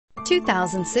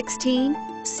2016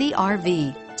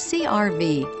 CR-V.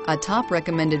 CR-V, a top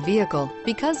recommended vehicle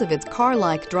because of its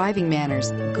car-like driving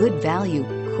manners, good value,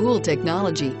 cool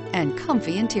technology, and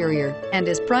comfy interior, and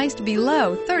is priced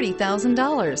below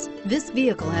 $30,000. This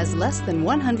vehicle has less than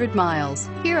 100 miles.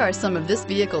 Here are some of this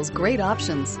vehicle's great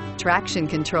options: traction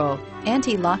control,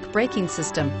 anti-lock braking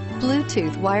system,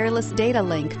 Bluetooth wireless data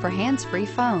link for hands-free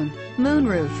phone,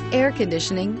 moonroof, air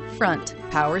conditioning, front,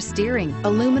 power steering,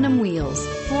 aluminum wheels,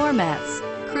 floor mats,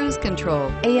 cruise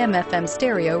control, AM/FM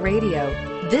stereo radio.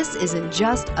 This isn't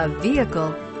just a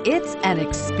vehicle, it's an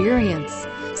experience.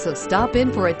 So stop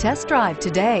in for a test drive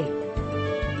today.